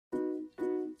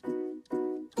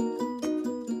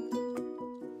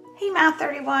Math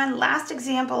 31, last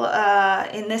example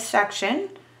in this section,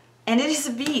 and it is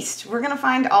a beast. We're going to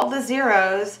find all the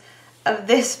zeros of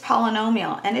this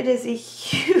polynomial, and it is a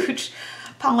huge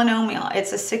polynomial.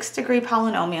 It's a 6-degree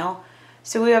polynomial,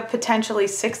 so we have potentially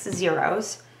 6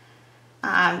 zeros.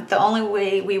 The only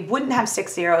way we wouldn't have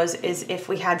 6 zeros is if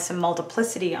we had some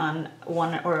multiplicity on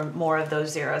one or more of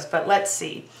those zeros, but let's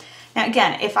see. Now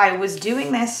again, if I was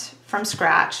doing this from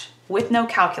scratch with no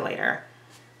calculator,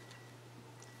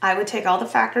 I would take all the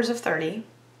factors of 30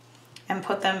 and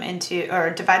put them into, or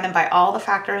divide them by all the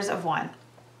factors of 1.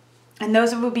 And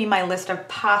those would be my list of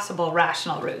possible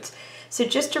rational roots. So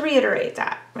just to reiterate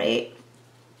that, right?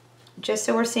 Just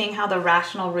so we're seeing how the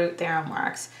rational root theorem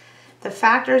works. The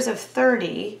factors of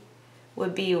 30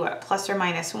 would be what? Plus or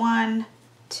minus 1,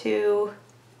 2,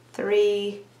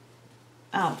 3,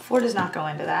 4 does not go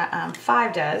into that.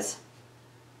 5 does.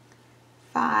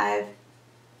 5,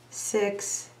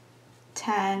 6,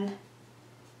 10,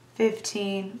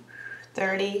 15,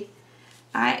 30.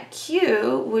 All right,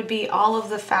 Q would be all of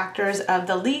the factors of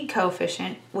the lead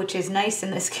coefficient, which is nice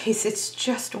in this case, it's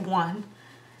just 1.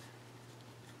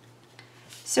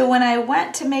 So when I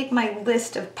went to make my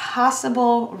list of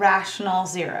possible rational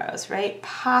zeros, right?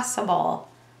 Possible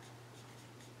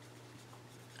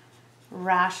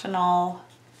rational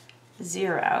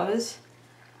zeros,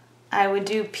 I would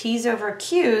do P's over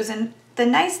Q's, and the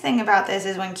nice thing about this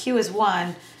is when Q is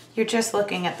 1, you're just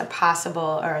looking at the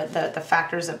possible, or the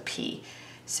factors of P.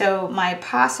 So my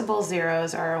possible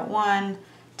zeros are 1,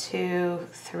 2,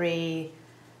 3,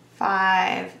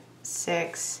 5,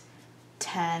 6,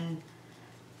 10,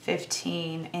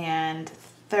 15, and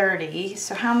 30.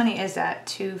 So how many is that?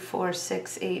 2, 4,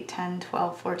 6, 8, 10,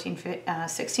 12, 14, 15,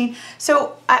 16.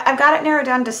 So I've got it narrowed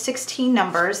down to 16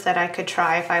 numbers that I could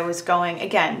try if I was going,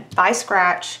 again, by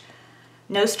scratch,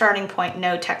 no starting point,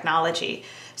 no technology.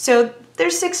 So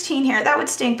there's 16 here. That would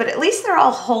stink, but at least they're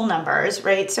all whole numbers,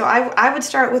 right? So I would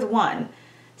start with 1,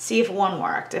 see if 1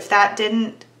 worked. If that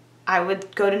didn't, I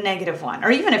would go to -1.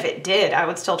 Or even if it did, I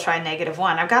would still try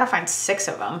 -1. I've got to find 6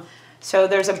 of them. So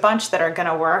there's a bunch that are going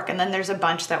to work, and then there's a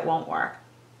bunch that won't work.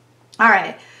 All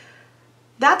right,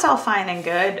 that's all fine and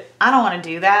good. I don't want to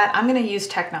do that. I'm going to use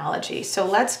technology. So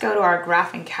let's go to our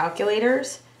graphing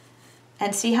calculators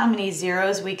and see how many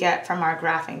zeros we get from our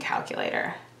graphing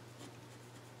calculator.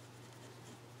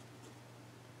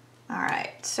 All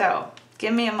right, so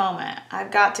give me a moment.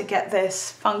 I've got to get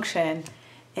this function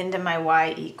into my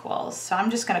y equals. So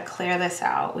I'm just going to clear this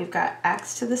out. We've got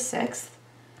x to the 6th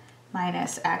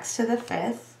minus x to the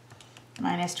 5th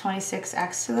minus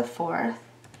 26x to the 4th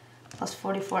plus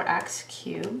 44x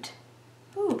cubed,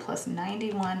 plus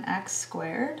 91x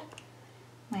squared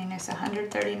minus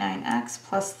 139x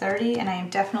plus 30, and I am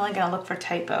definitely going to look for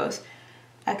typos.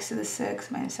 X to the 6th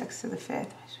minus x to the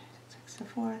 5th minus x to the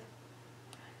 4th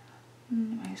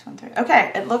minus 130.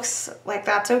 Okay, it looks like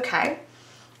that's okay.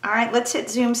 All right, let's hit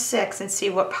zoom 6 and see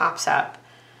what pops up.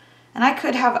 And I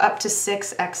could have up to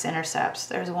 6 x-intercepts.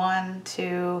 There's 1,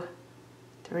 2,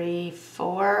 3,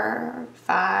 4,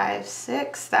 5,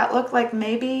 6. That looked like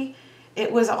maybe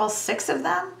it was all 6 of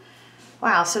them.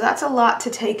 Wow, so that's a lot to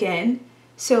take in.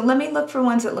 So let me look for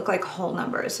ones that look like whole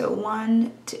numbers. So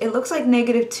 1, 2, it looks like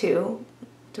 -2,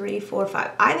 3, 4,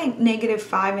 5. I think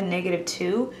 -5 and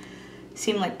 -2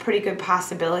 seem like pretty good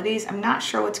possibilities. I'm not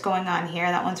sure what's going on here.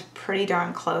 That one's pretty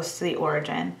darn close to the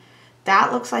origin.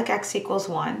 That looks like x equals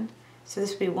 1. So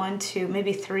this would be 1, 2,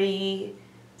 maybe 3,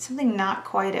 something not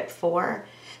quite at 4.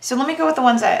 So let me go with the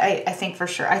ones I think for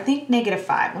sure. I think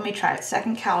 -5. Let me try it.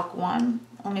 Second calc 1.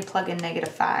 Let me plug in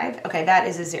 -5. Okay, that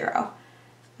is a 0.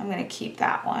 I'm going to keep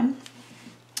that one.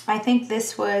 I think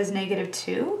this was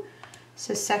 -2.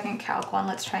 So second calc 1,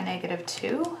 let's try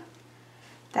 -2.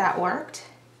 That worked.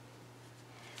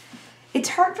 It's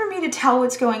hard for me to tell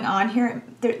what's going on here.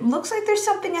 It looks like there's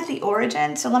something at the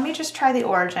origin. So let me just try the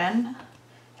origin.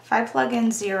 If I plug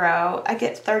in 0, I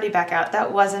get 30 back out.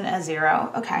 That wasn't a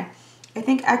 0. Okay. I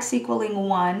think x equaling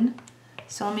 1.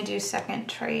 So let me do second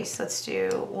trace. Let's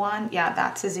do 1. Yeah,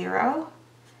 that's a 0.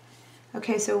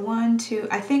 Okay, so 1, 2.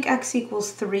 I think x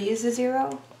equals 3 is a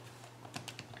 0.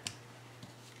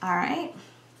 All right.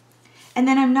 And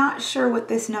then I'm not sure what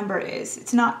this number is.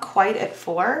 It's not quite at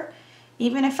 4.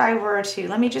 Even if I were to,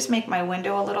 let me just make my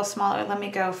window a little smaller. Let me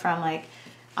go from like,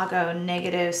 I'll go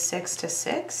 -6 to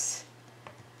 6.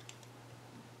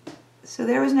 So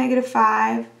there was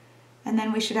 -5, and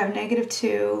then we should have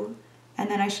 -2, and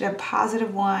then I should have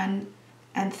 +1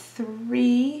 and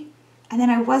 3, and then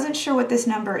I wasn't sure what this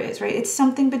number is, right? It's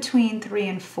something between 3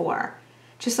 and 4.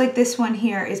 Just like this one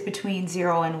here is between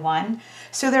 0 and 1.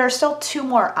 So there are still 2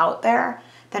 more out there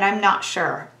that I'm not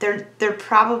sure. They're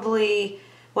probably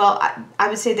Well, I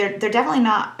would say they're definitely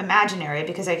not imaginary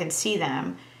because I can see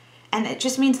them. And it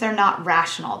just means they're not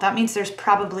rational. That means there's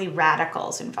probably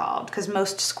radicals involved because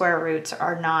most square roots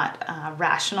are not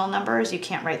rational numbers. You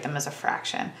can't write them as a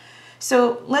fraction.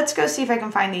 So let's go see if I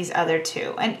can find these other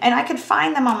two. And I could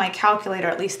find them on my calculator,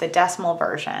 at least the decimal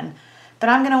version, but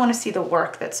I'm gonna wanna see the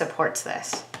work that supports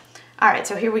this. All right,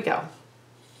 so here we go.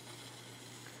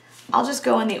 I'll just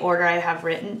go in the order I have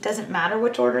written. Doesn't matter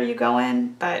which order you go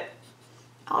in, but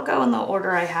I'll go in the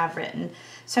order I have written.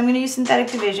 So I'm gonna use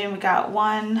synthetic division. We got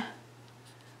 1,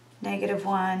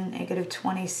 -1,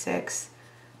 -26,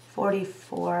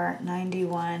 44,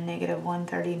 91,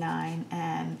 -139,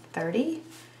 and 30.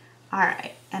 All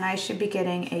right, and I should be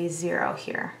getting a 0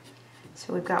 here.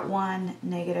 So we've got 1,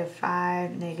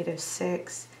 -5,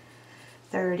 -6,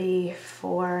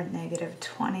 34,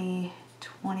 -20,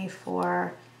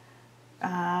 24.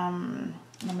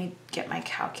 Let me get my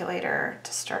calculator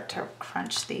to start to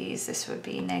crunch these. This would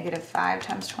be -5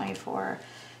 times 24,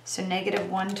 so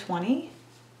 -120.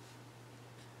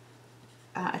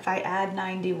 If I add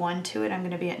 91 to it, I'm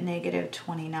going to be at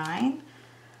 -29.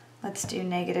 Let's do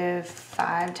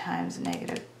 -5 times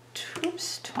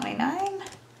 -29,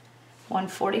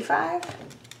 145.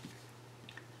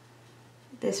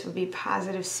 This would be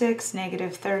 +6,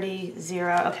 -30,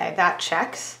 0. Okay, that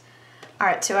checks. All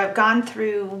right, so I've gone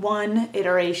through one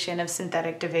iteration of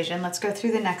synthetic division. Let's go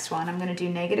through the next one. I'm going to do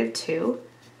 -2,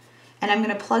 and I'm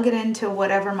going to plug it into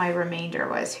whatever my remainder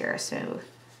was here. So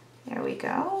there we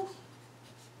go.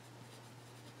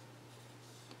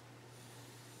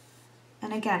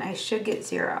 And again, I should get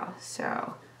 0.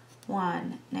 So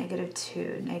 1,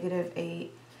 -2,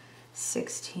 -8,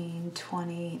 16,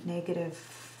 20,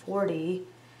 -40,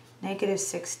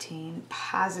 -16,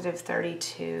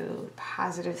 +32,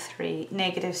 +3,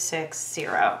 -6,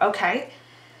 0. Okay,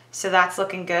 so that's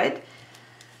looking good.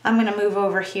 I'm gonna move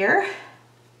over here.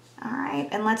 All right,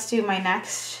 and let's do my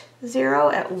next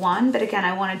 0 at 1, but again,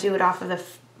 I wanna do it off of the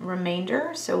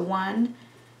remainder. So 1,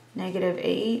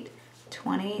 -8,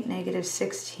 20,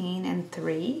 -16, and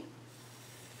 3.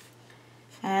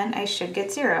 And I should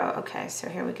get 0. Okay, so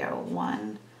here we go.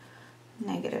 1,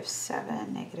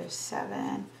 -7,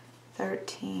 -7,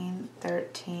 13,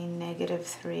 13,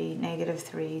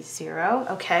 -3, 0.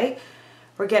 Okay,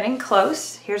 we're getting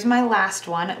close. Here's my last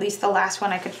one, at least the last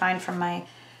one I could find from my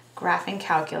graphing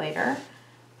calculator.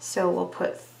 So we'll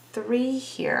put 3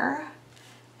 here,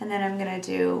 and then I'm gonna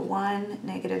do 1,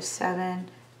 -7,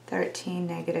 13,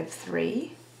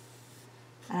 -3,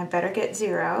 and I better get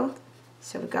 0.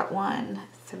 So we've got 1,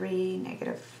 3,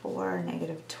 -4,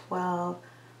 -12,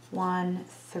 1,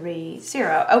 3,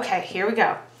 0. Okay, here we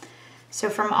go. So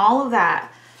from all of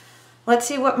that, let's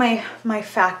see what my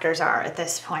factors are at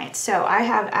this point. So I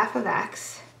have f of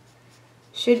x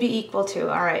should be equal to,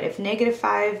 all right, if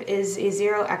 -5 is a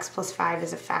 0, x plus 5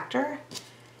 is a factor.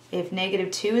 If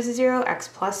 -2 is a 0, x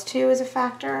plus 2 is a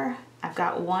factor. I've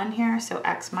got 1 here, so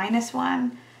x minus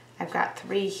 1. I've got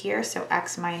 3 here, so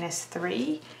x minus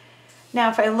 3. Now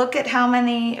if I look at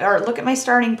look at my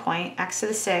starting point, x to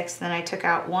the 6th, then I took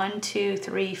out 1, 2,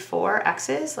 3, 4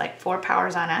 x's, like 4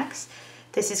 powers on x.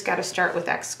 This has got to start with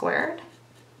x squared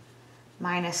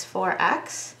minus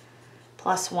 4x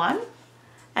plus 1.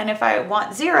 And if I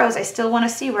want zeros, I still want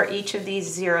to see where each of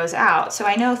these zeros out. So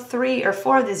I know 3 or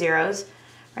 4 of the zeros,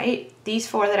 right? These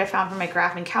 4 that I found from my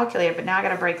graphing calculator, but now I got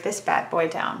to break this bad boy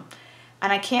down.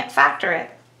 And I can't factor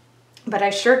it, but I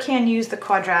sure can use the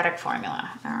quadratic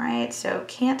formula. All right, so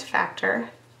can't factor.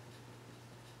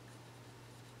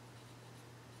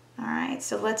 All right,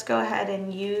 so let's go ahead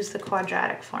and use the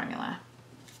quadratic formula.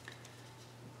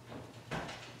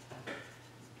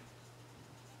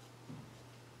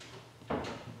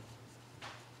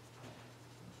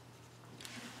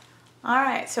 All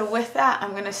right, so with that,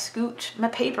 I'm gonna scooch my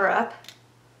paper up.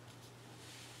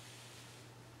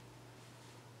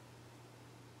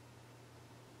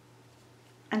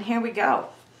 And here we go.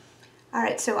 All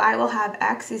right, so I will have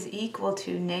x is equal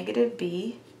to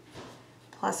 -b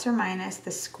plus or minus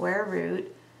the square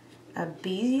root of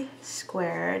b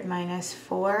squared minus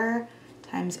 4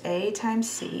 times a times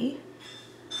c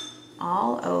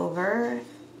all over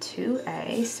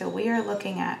 2a. So we are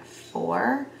looking at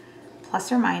 4 plus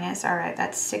or minus, all right,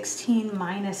 that's 16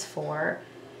 minus 4.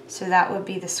 So that would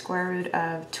be the square root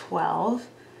of 12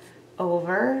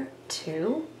 over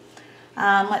 2.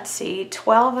 Let's see,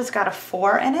 12 has got a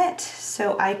 4 in it,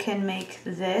 so I can make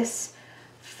this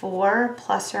 4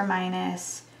 plus or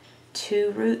minus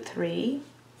 2 root 3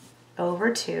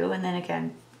 over 2, and then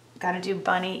again, got to do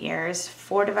bunny ears.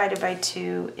 4 divided by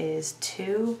 2 is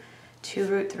 2, 2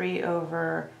 root 3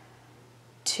 over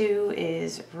 2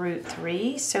 is root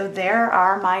 3. So there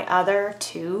are my other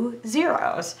 2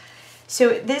 zeros. So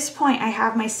at this point, I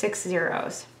have my 6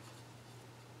 zeros.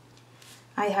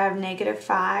 I have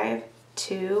 -5,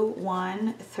 2,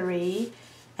 1, 3,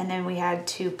 and then we had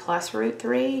 2 plus root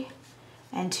 3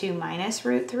 and 2 minus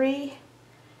root 3.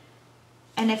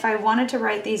 And if I wanted to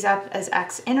write these up as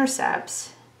x-intercepts,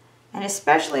 and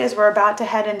especially as we're about to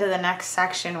head into the next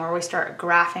section where we start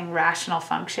graphing rational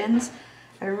functions,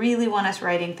 I really want us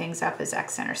writing things up as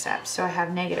x-intercepts. So I have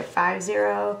 -5,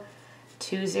 0,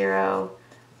 2, 0,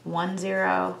 1,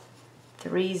 0,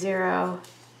 3, 0,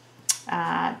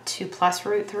 2 plus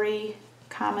root 3,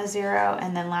 comma 0,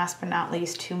 and then last but not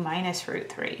least 2 minus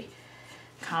root 3,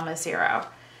 comma 0.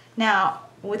 Now,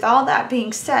 with all that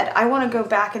being said, I want to go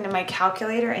back into my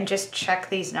calculator and just check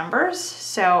these numbers.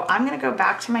 So I'm going to go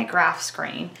back to my graph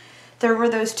screen. There were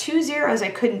those 2 zeros I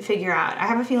couldn't figure out. I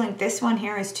have a feeling this one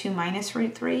here is 2 minus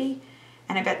root 3,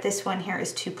 and I bet this one here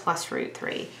is 2 plus root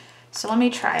 3. So let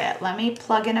me try it. Let me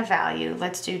plug in a value.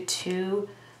 Let's do 2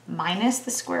 minus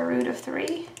the square root of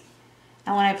 3.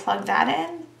 And when I plug that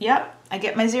in, yep, I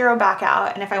get my 0 back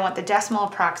out. And if I want the decimal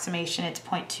approximation, it's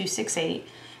 0.268.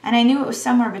 And I knew it was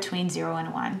somewhere between 0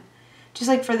 and 1. Just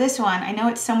like for this one, I know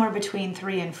it's somewhere between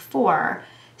 3 and 4.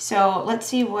 So let's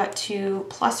see what 2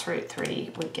 plus root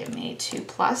 3 would give me. 2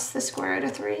 plus the square root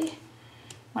of 3.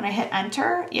 When I hit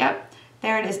enter, yep,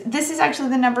 there it is. This is actually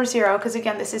the number 0 because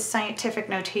again, this is scientific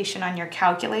notation on your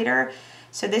calculator.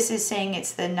 So this is saying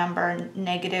it's the number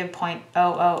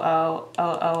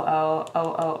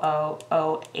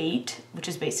 -0.000000008, which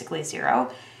is basically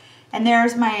 0. And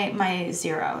there's my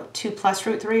 0. 2 plus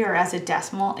root 3, or as a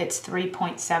decimal, it's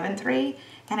 3.73.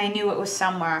 And I knew it was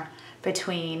somewhere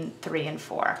between 3 and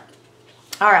 4.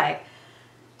 All right,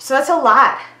 so that's a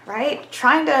lot, right?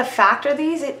 Trying to factor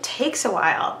these, it takes a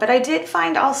while. But I did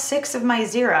find all 6 of my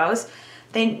zeros.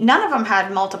 None of them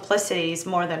had multiplicities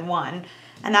more than 1.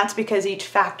 And that's because each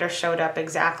factor showed up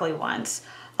exactly once.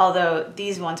 Although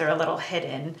these ones are a little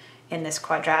hidden in this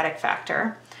quadratic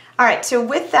factor. All right, so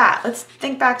with that, let's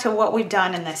think back to what we've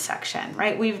done in this section,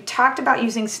 right? We've talked about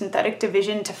using synthetic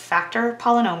division to factor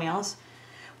polynomials.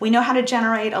 We know how to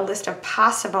generate a list of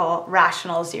possible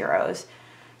rational zeros,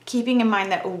 keeping in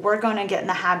mind that we're going to get in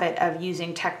the habit of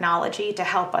using technology to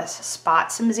help us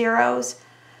spot some zeros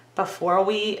before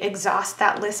we exhaust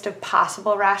that list of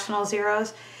possible rational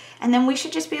zeros. And then we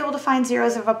should just be able to find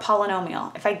zeros of a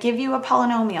polynomial. If I give you a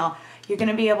polynomial, you're going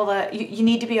to be able to, you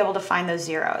need to be able to find those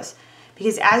zeros.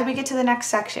 Because as we get to the next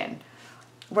section,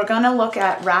 we're going to look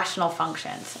at rational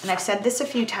functions. And I've said this a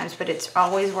few times, but it's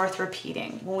always worth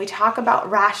repeating. When we talk about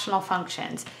rational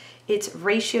functions, it's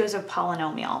ratios of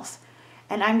polynomials.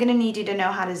 And I'm going to need you to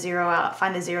know how to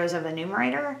find the zeros of the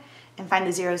numerator and find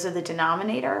the zeros of the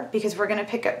denominator, because we're going to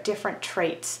pick up different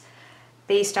traits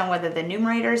based on whether the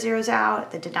numerator zeroes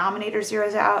out, the denominator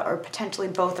zeroes out, or potentially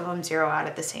both of them zero out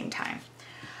at the same time.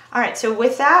 All right, so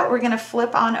with that, we're going to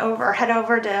flip on over, head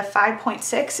over to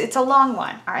 5.6. It's a long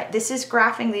one. All right, this is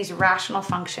graphing these rational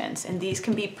functions, and these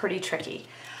can be pretty tricky.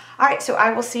 All right, so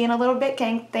I will see you in a little bit,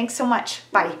 gang. Thanks so much.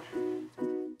 Bye.